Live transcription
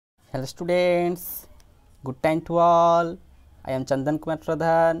Hello students, good time to all. I am Chandan Kumar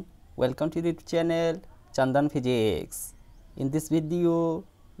Pradhan. Welcome to the channel Chandan Physics. In this video,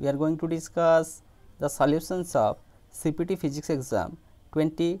 we are going to discuss the solutions of CPT Physics exam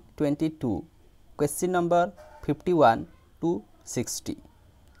 2022, question number 51 to 60.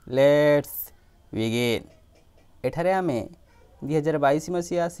 Let's begin. एठारे आमे 2022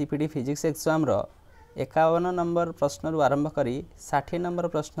 मसीहा CPT Physics exam रो 51 number प्रश्न आरंभ करी 60 number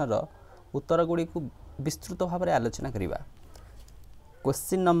प्रश्नर उत्तर गुड़ी को विस्तृत भाव में आलोचना करिबा।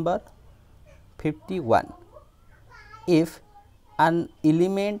 Question number 51, if an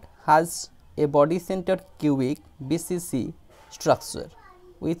element has a body centered cubic BCC structure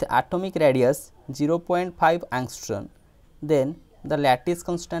with atomic radius 0.5 angstrom, then the lattice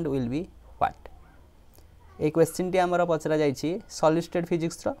constant will be what? A question T आमर पचरा जाइछि सॉलिड स्टेट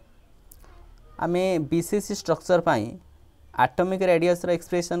फिजिक्स रो। आमे बीसीसी स्ट्रक्चर पाई atomic radius रो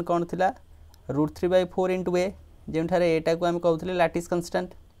expression कोन थिला √3/4 * a जेमठारे एटा को आमे कहउथिले lattice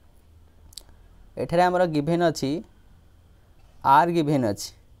constant. एठारे आमर given अछि r गिवन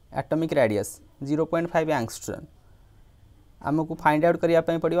अछि एटॉमिक रेडियस 0.5 एंगस्ट्रॉम। हमको फाइंड आउट करिया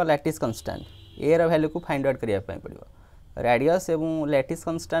पई पड़िबो lattice constant a row value को फाइंड आउट करिया पई पड़िबो। रेडियस एवं lattice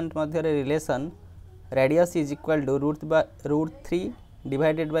constant Madhya relation radius is equal to √3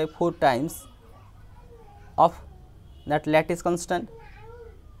 divided by 4 times of that lattice constant.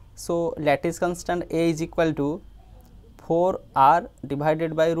 So lattice constant A is equal to 4r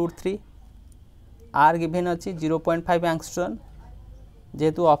divided by √3. r given अछि 0.5 angstrom।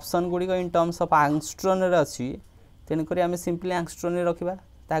 जेहेतु option गुडी को in terms of angstrom रे अछि तेन करी हमें simply angstrom रे रखिबा,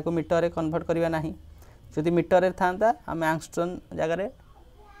 ताको मीटर रे कन्वर्ट करिवा नाही। जदि मीटर रे थांता हम angstrom जगह रे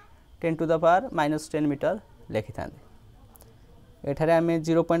 10 to the power -10 मीटर लिखि थांते। एठारे हमें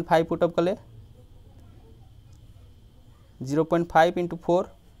 0.5 पुट अप कले 0.5 into 4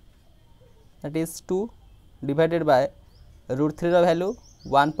 that is 2 divided by √3 row value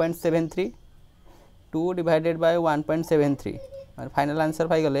 1.73, 2 divided by 1.73 और फाइनल आंसर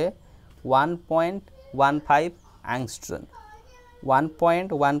पाई गले 1.15 angstrom.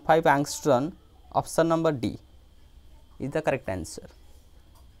 1.15 angstrom, option number D is the correct answer.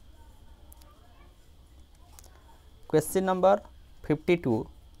 Question number 52,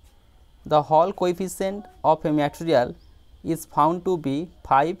 the Hall coefficient of a material is found to be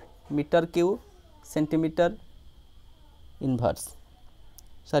 5 meter cube centimeter inverse,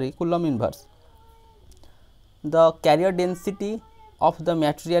 coulomb inverse. The carrier density of the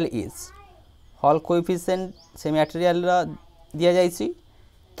material is, Hall coefficient से material दिया जाइछि,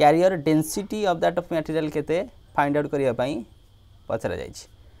 carrier density of that of material केते find out करिया पई पचरा जाइछि।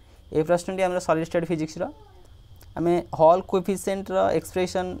 ए प्रश्नटी हमरा solid state physics रो आमे hall coefficient row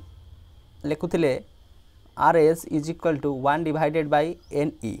expression लिखुथिले RS is equal to 1 divided by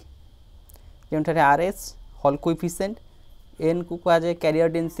NE, जेमठारे RS hall coefficient, N को कहा जाय career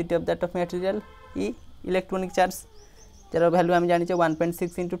density of that of material, E electronic charge जरा वैल्यू हम जानि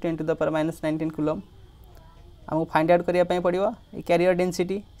 1.6 * 10 to the power -19 कूलम। हमको find out करिया पई पड़िबो ए career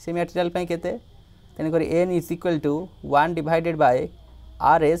density से मटेरियल पई केते, तेन करी N is equal to 1 divided by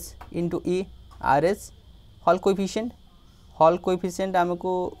RS * E, RS hall coefficient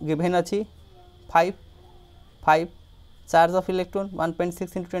हमको गिवन अछि 5 charge of electron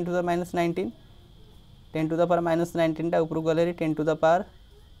 1.6 * 10 to the -19, 10 to the power -19 टा ऊपर गले 10 to the power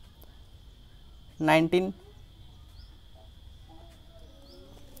 19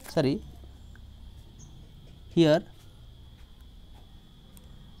 here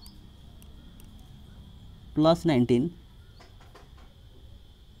plus 19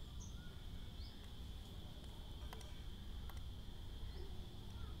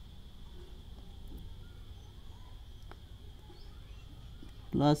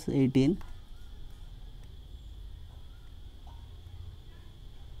 plus 18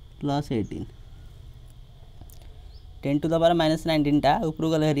 plus 18, 10 to the power -19 टा ऊपर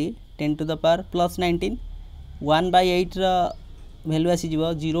गले हरी 10 to the power plus 19, 1/8 रा value आसी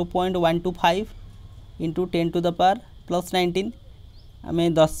जीवो 0.125 into 10 to the power plus 19। आमे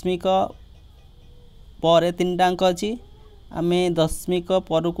दशमिक पर 3 अंक अछि, आमे दशमिक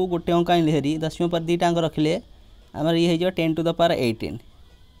पर को गोटे अंक आइले हरी दशमिक पर 2 अंक रखिले हमर ये हो 10 to the power 18,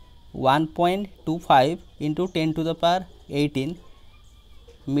 1.25 into 10 to the power 18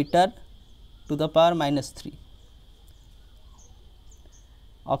 metre to the power -3,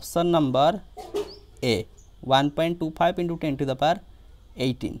 option number A 1.25 into 10 to the power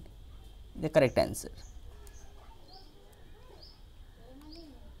 18 the correct answer.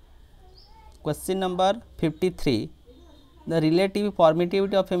 Question number 53, the relative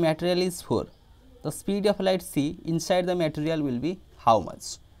permittivity of a material is 4. The speed of light c inside the material will be how much?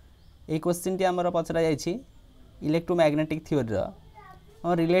 ये question T आमर पचरा जाइछि electromagnetic theory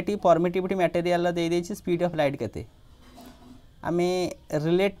रो relative permittivity material दे देछि speed of light केते आमे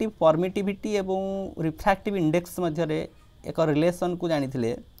relative permittivity एवं refractive index मध्य रे एक रिलेशन को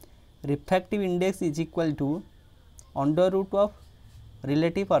जानिथिले refractive index is equal to under root of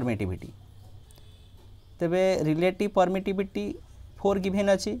relative permittivity तेबे रिलेटिव परमिटिविटी 4 गिवन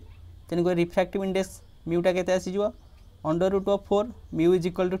अछि तेन को रिफ्रैक्टिव इंडेक्स म्यूटा केते आसी जो under root of 4 mu is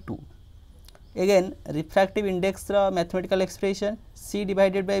equal to 2 again refractive index row mathematical expression c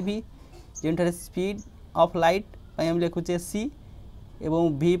divided by v जेंठारे speed of light हम लिखुचे c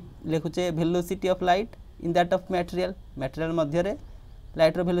एवं v लिखुचे velocity of light in that of material मध्य रे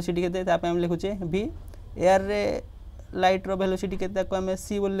light रो velocity केते तापे हम लिखुचे v air रे light रो velocity केते को हम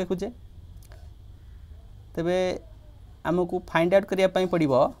c बोल लिखुचे तबे हमकु फाइंड आउट करिया पई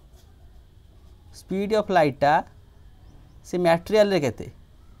पड़िबो स्पीड ऑफ लाइटा से मटेरियल रे केते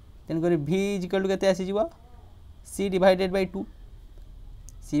तेन करी v इज इक्वल टू केते आसी जीवो c divided by 2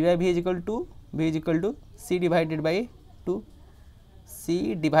 c bye v is equal to v is equal to c divided by 2 c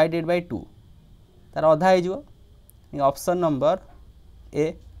divided by 2 तार आधा हे जीवो option number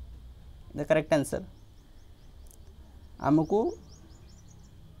A the correct answer हमकु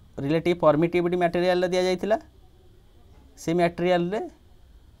relative permittivity material दिया जाइतिला से material रे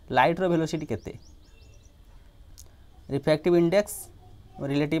light रो velocity केते refractive index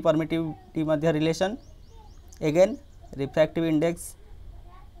relative permittivity मध्य relation again refractive index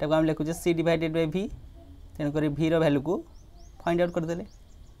ताको हम लिखुचे c divided by v तेन करी v रो वैल्यू को फाइंड आउट कर देले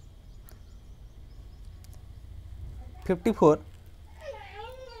 54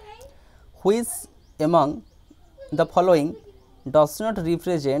 which among the following does not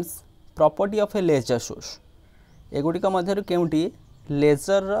represents property of a laser source एगुडी का मध्यरु केउटी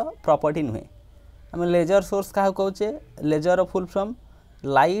लेजर प्रॉपर्टी नुहे हम लेजर सोर्स का कहूचे laser full from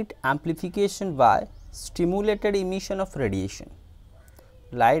light amplification by stimulated emission of radiation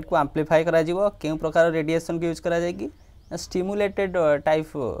light को amplify करा जीवो केउ प्रकार रेडिएशन को यूज करा जाएगी स्टिमुलेटेड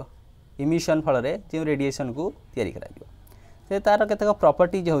टाइप इमिशन फल रे जे रेडिएशन को तयारी करा जीवो से तार केतक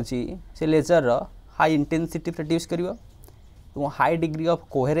प्रॉपर्टी जे होची से लेजर रो हाई इंटेंसिटी प्रोड्यूस करिवो एवं high degree of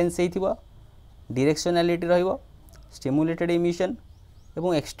coherence हेतिबो directionality रहिबो स्टिमुलेटेड इमिशन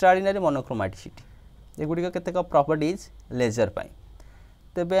एवं एक्स्ट्राऑर्डिनरी मोनोक्रोमैटिसिटी एगुडी केतक प्रॉपर्टीज लेजर पाई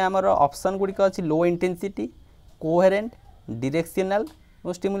तेबे हमर ऑप्शन गुडी का अछि लो इंटेंसिटी कोहेरेंट डायरेक्शनल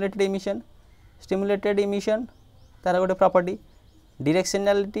और स्टिमुलेटेड इमिशन तार गोटे प्रॉपर्टी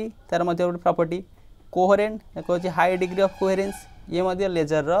डायरेक्शनलिटी तार मध्ये गोटे प्रॉपर्टी कोहेरेंट एक अछि हाई डिग्री ऑफ कोहेरेंस ये मध्ये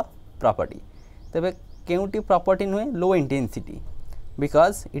लेजर रो प्रॉपर्टी तेबे केउटी प्रॉपर्टी नुहे low intensity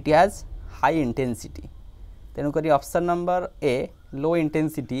because it has high intensity तेणु करी option number A low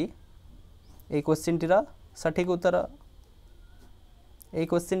intensity A question टीर सठिक उत्तर ए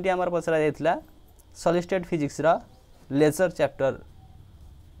क्वेश्चन टी हमर पचरा जायतिला सॉलिड स्टेट फिजिक्स रा laser chapter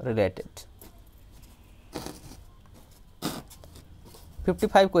related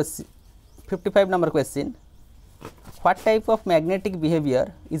 55 number question what type of magnetic behavior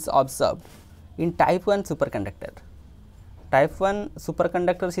is observed in type 1 superconductor type 1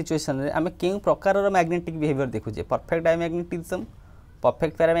 superconductor situation रे आमे केउ प्रकार रो magnetic behaviour देखुजे perfect diamagnetism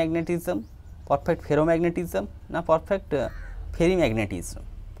perfect paramagnetism perfect ferromagnetism ना perfect फेरीमैग्नेटिज्म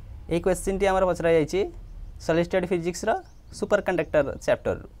ए question T हमर पचरा जायछि solid state physics रो superconductor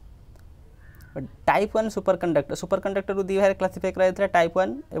chapter type 1 superconductor को दी भाग classify करा जायतिला टाइप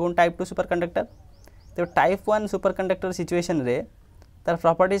 1 एवं टाइप 2 सुपरकंडक्टर तो टाइप 1 सुपरकंडक्टर सिचुएशन रे तार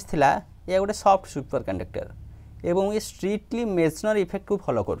प्रॉपर्टीज थिला या गोटे सॉफ्ट सुपरकंडक्टर एवं ये स्ट्रिक्टली मेसनर इफेक्ट को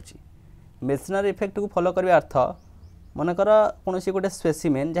फॉलो करुच्ची मेसनर इफेक्ट को फॉलो करबा अर्थ मनकर कोनोसी गोटे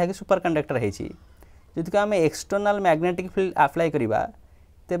स्पेसिमेन जहा कि सुपरकंडक्टर हेछि जदि आम एक्सटर्नल मैग्नेटिक फील्ड अप्लाई करिबा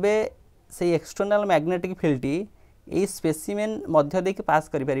तेबे से external magnetic field T A specimen मध्य देके पास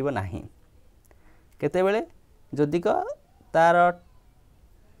करि परिबो नाही केते बेले जदि का तार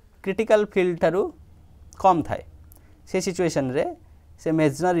क्रिटिकल फील्ड थारु कम थाए से सिचुएशन रे से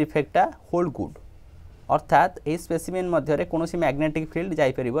मेसनर इफेक्टा होल्ड गुड अर्थात ए स्पेसिमेन मध्य रे कोनोसी मैग्नेटिक फील्ड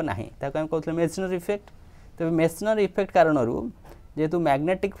जाई परिबो नाही ताको हम कहथले मेसनर इफेक्ट तबे मेसनर इफेक्ट कारणरू जेतु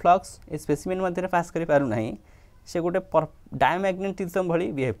मैग्नेटिक फ्लक्स ए स्पेसिमेन मध्य रे पास करि पारु नाही से गोटे डायमैग्नेटिज्म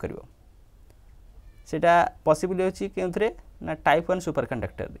भली बिहेव करिवो सेटा पॉसिबल होची केउथरे ना टाइप 1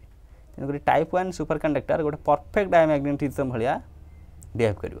 सुपरकंडक्टर रे तेनकरी टाइप 1 सुपरकंडक्टर गोटे perfect diamagnetism भलिया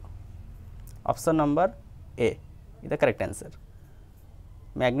behave करिवो option number A is the correct answer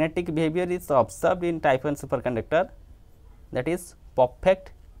magnetic behavior is observed in type 1 superconductor that is perfect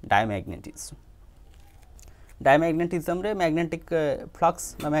diamagnetism रे magnetic flux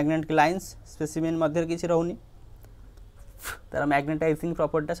ना magnetic lines specimen मध्य किछि रहउनी तार magnetising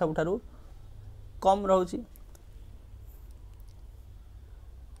property सबुठारु come रोची।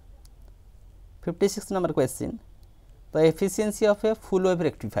 56 number question, the efficiency of a full wave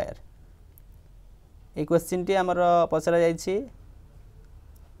rectifier. ये question T आमर पचरा जाइछि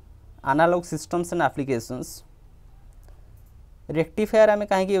analogue systems and applications. Rectifier आम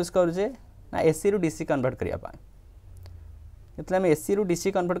कहीं यूज करुचे ना एसी रु डीसी कन्वर्ट करने, जो आम एसी रु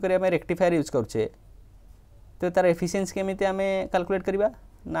डीसी कन्वर्ट करने रेक्टिफायर यूज करुचे तो तार एफिशिएंसी केमिति आम कैलकुलेट करवा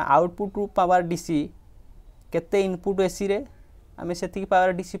ना आउटपुट रु पावर डीसी केते इनपुट एसी रे आम से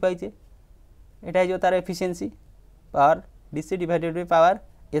पावर डीसी पाइचे, यहाँ जो तार efficiency power DC divided by power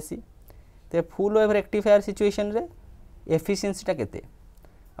AC. तो फुल वेव रेक्टिफायर सिचुएशन रे एफिशिएंसीटा केते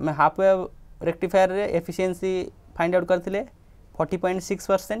आम हाफ वेव रेक्टिफायर रे एफिशिएंसी फाइंड आउट करथिले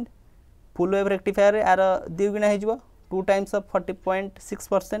 40.6%। फुल वेव रेक्टिफायर रे आर द्विगुणा हो 2 times of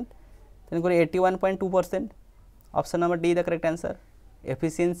 40.6%, तेणुक 81.2%। Option number D the correct answer.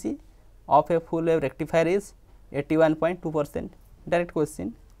 Efficiency of a full wave rectifier is 81.2%। Direct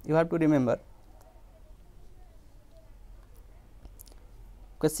question, you have to remember.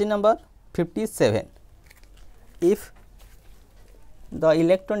 Question number 57. If the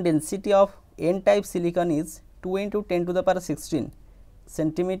electron density of n-type silicon is 2 into 10 to the power 16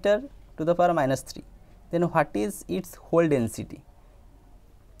 centimeter to the power minus 3, then what is its hole density?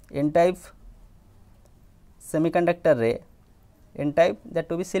 N-type semiconductor रे n-type that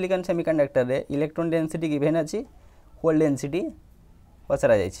to be silicon semiconductor रे electron density given अछि, hole density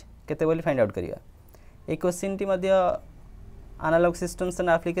पचरा जाइछि केते बोली find out करिया। ए question T Madhya analogue systems and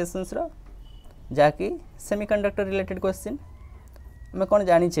applications रो जाकि semiconductor related question. आम कौन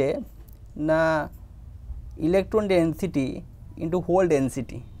जानीचे ना electron density into whole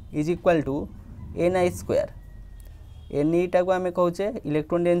density is equal to ni square. ni टा को आम कहूचे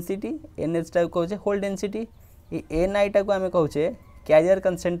इलेक्ट्रॉन डेंसिटी, nh टा को कहूचे होल डेंसिटी, ni टा को आम कहूचे career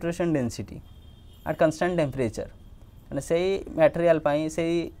concentration density at constant temperature, माने सही मटेरियल पाई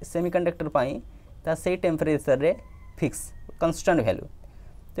सही सेमीकंडक्टर पाई ता सही टेम्परेचर रे फिक्स कांस्टेंट वैल्यू।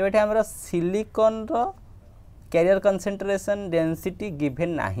 तो ये आमर सिलिकॉन रो कैरियर कंसंट्रेशन डेंसिटी गिवन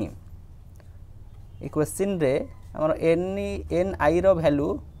नाही। ए क्वेश्चन रे आमर ni रो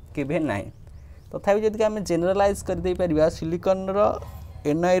वैल्यू गिवन नाही, तथापि जदि आम जनरलाइज कर दे परिबा सिलिकॉन रो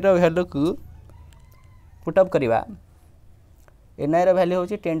ni रो वैल्यू को पुट अप करबा। ni रो वैल्यू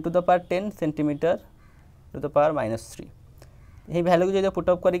होची 10 to the power 10 centimetre to the power minus 3। ये वैल्यू को जो पुट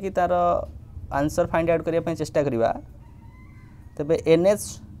अप करिकी तार आंसर फाइंड आउट करने पे चेष्टा करिबा, तबे NH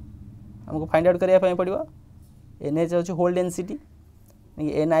हमको फाइंड आउट करने पड़ो। NH होची whole density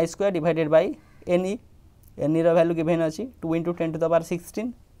ni square divided by ni। ni row value given अछि 2 into 10 to the power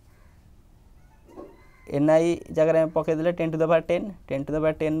 16। ni जगह में पके देले 10 to the power 10, 10 to the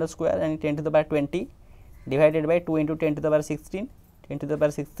power 10 row square यानी 10 to the power 20 divided by 2 into 10 to the power 16। 10 to the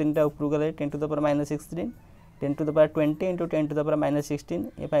power 16 टा ऊपर गले 10 to the power minus 16, 10 to the power 20 into 10 to the power minus 16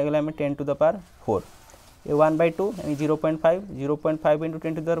 ये पाई गला हमें 10 to the power 4। ये 1/2 यानी 0.5, 0.5 into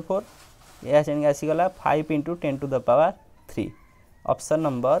 10 to the power 4 ये आसे आसी गला 5 into 10 to the power 3। Option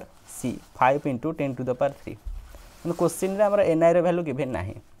number C 5 into 10 to the power 3। Question रे हमर ni रो वैल्यू गिवन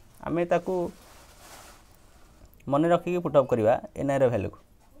नाही, आमे ताकू मन रखी पुट अप करबा ni row value.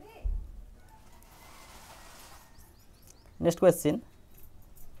 Next question,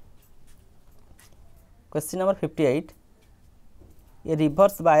 question number 58। A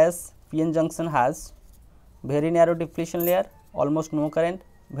reverse bias PN junction has very narrow depletion layer, almost no current,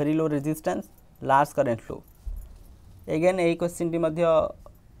 very low resistance, large current flow। again यही question T Madhya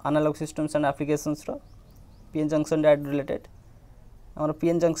analogue systems and applications row PN junction diode related. हमर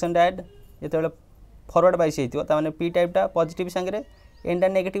PN junction diode जेतेबेले forward bias हेतियो ता माने P type टा positive संगे N टा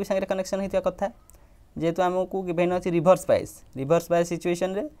negative संगे connection हेतिया कथा, जेतु हमकू given अछि रिवर्स बायस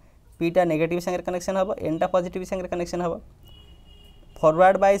सिचुएशन रे पी टा नेगेटिव संगे कनेक्शन हबो, एन टा पॉजिटिव संगे कनेक्शन हबो।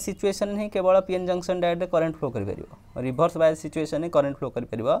 फॉरवर्ड बायस सिचुएशन ही केवल PN junction diode current flow कर परिबो, रिवर्स बायस सिचुएशन ही करंट फ्लो कर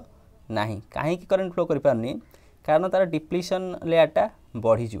परिबो नाही। काहे कि करंट फ्लो कर पारनी, कारण तार डिप्लीशन लेयर टा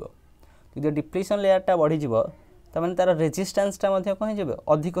बढ़ी जिवो। जदि डिप्लीशन लेयर टा बढ़ी जिवो त माने तार रेजिस्टेंस टा मध्ये कहि जिवो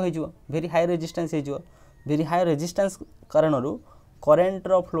अधिक होई जिवो, वेरी हाई रेजिस्टेंस होई जिवो। वेरी हाई रेजिस्टेंस कारणरू करंट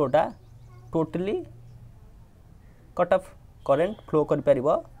रो फ्लो टा totally cut off, current flow कर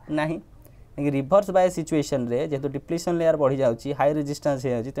परिबो नाही। रिवर्स बायस सिचुएशन रे जेतो डिप्लीशन लेयर बढ़ी जाउची, हाई रेजिस्टेंस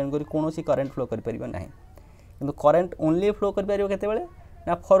हे जाउची, तेन करी कोनोसी करंट फ्लो कर परिबो नाही। किंतु करंट ओनली फ्लो कर परिबो केते बेले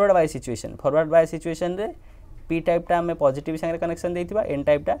ना forward bias situation. Forward bias situation रे पी टाइप टा हमें पॉजिटिव संगे कनेक्शन देथिबा, एन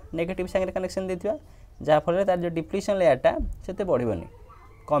टाइप टा नेगेटिव संगे कनेक्शन देथिबा, जा फल तार जो डिप्लीशन लेयर टा सेते बढ़िबोनी,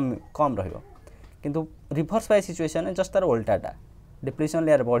 कम रहिबो। किंतु रिवर्स बायस सिचुएशन जस्ट तार उल्टाटा, डिप्लीशन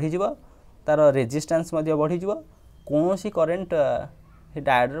लेयर बढ़ी जिवो, तार रेजिस्टेंस मध्ये बढ़ी जिवो, कौन सी करेन्ट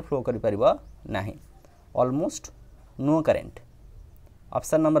डायोड रे फ्लो करि परिबो नाही almost no current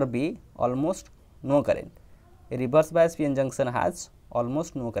option number be almost no current reverse bias PN junction has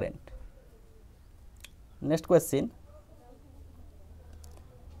almost no current next question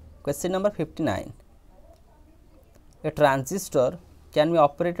number 59 a transistor can be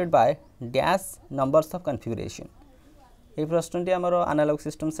operated by dash numbers of configuration ये प्रश्नटी आमर analogue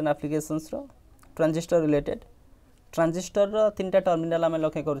systems and applications row transistor related transistor रो तीनटा terminal आम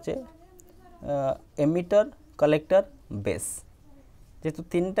लक्ष्य करुचे emitter collector base जेतु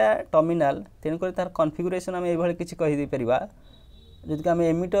तीनटा terminal तेणुक तार configuration आम ये किसी कहीदे पारा जदि आम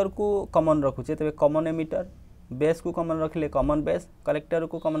एमिटर को कॉमन रखुचे तेज कॉमन एमिटर बेस को कॉमन रखिले कॉमन बेस कलेक्टर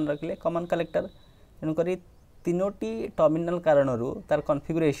को कॉमन रखिले कॉमन कलेक्टर तेणुक तीनोटी टर्मिनल कारण तार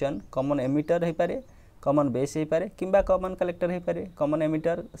कन्फिगुरेशन कॉमन एमिटर हो पारे कॉमन बेस हो पारे किंबा कॉमन कलेक्टर हो पारे common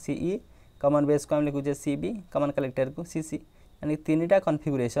emitter CE common base को आम लिखुचे सीबी कॉमन कलेक्टर को सीसी यानी तीनटा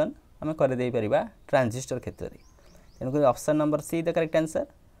कन्फिगुरेशन आम करदे पारिबा ट्रांजिस्टर क्षेत्र में तेणुक option number see the correct answer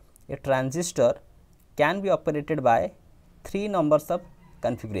A transistor can be operated by 3 numbers of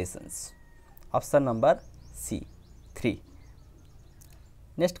कन्फिगुरेशंस option number C 3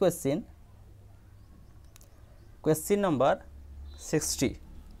 next question number 60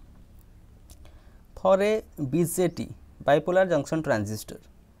 for a BJT bipolar junction transistor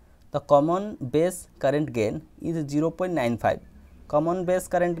the common base current gain is 0.95 common base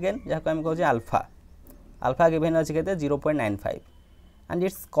current gain जहाँ को हम कहते हैं alpha given अछि केते 0.95 and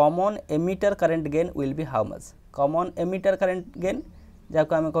its common emitter current gain will be how much common emitter current gain जहाँ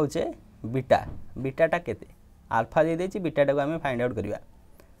को हम कहते बीटा टा केते alpha दे देछि बीटा टा को हम फाइंड आउट करिवा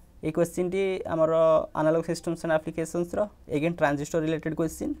ये क्वेश्चन टी आमर analogue systems and applications row again transistor related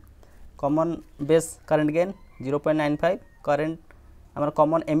question common base current gain 0.95 current आमर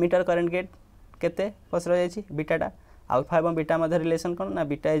कॉमन एमिटर करंट गेन केते पसरा जायछि बीटाटा अल्फा एवं बीटा मध्य रिलेशन कोन ना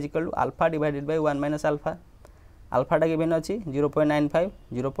beta is equal to alpha divided by 1 minus alpha अल्फाटा given अछि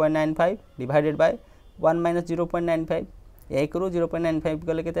 0.95 divided by 1 minus 0.95 1 रु 0.95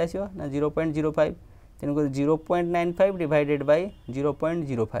 गले केते आसीबो ना 0.05 तेणुक 0.95 डिवाइडेड बाय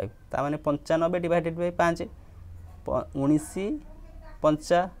 0.05 ता माने 95 डिवाइडेड बाय 5 19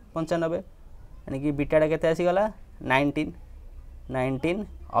 95 यानी कि बीटाटा केते आसी गला 19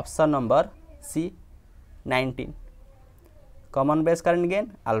 option number C 19 common base current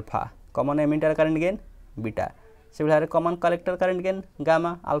gain alpha common emitter current gain beta से भाई common collector current gain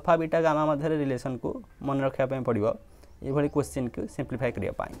gamma alpha beta gamma मध्य रिलेशन को मन रखा पड़ो ये क्वेश्चन को सिंप्लीफाई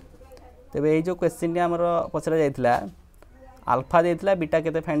करने तेज ये जो क्वेश्चन आमर पचरा जाइए अल्फा देता बीटा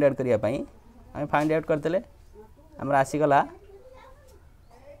केते फाइंड आउट करने आम फाइंड आउट करदे आमर आसीगला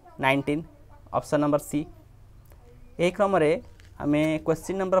 19 ऑप्शन नंबर सी एक क्रम आम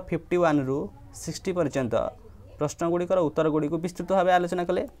क्वेश्चन नंबर 51 रु 60 पर्यंत प्रश्न गुड़िकर उत्तर गुड़ी को विस्तृत भाव आलोचना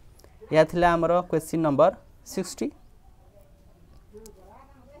कले यह थिला आमर question number 60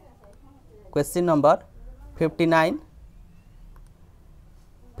 question number 59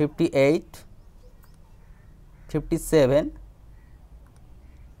 58 57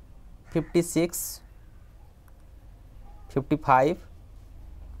 56 55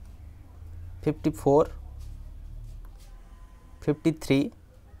 54 53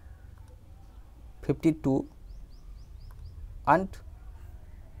 52 and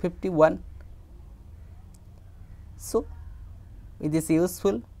 51 so with this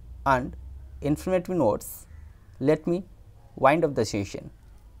useful and informative notes let me wind up the session.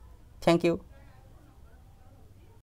 Thank you.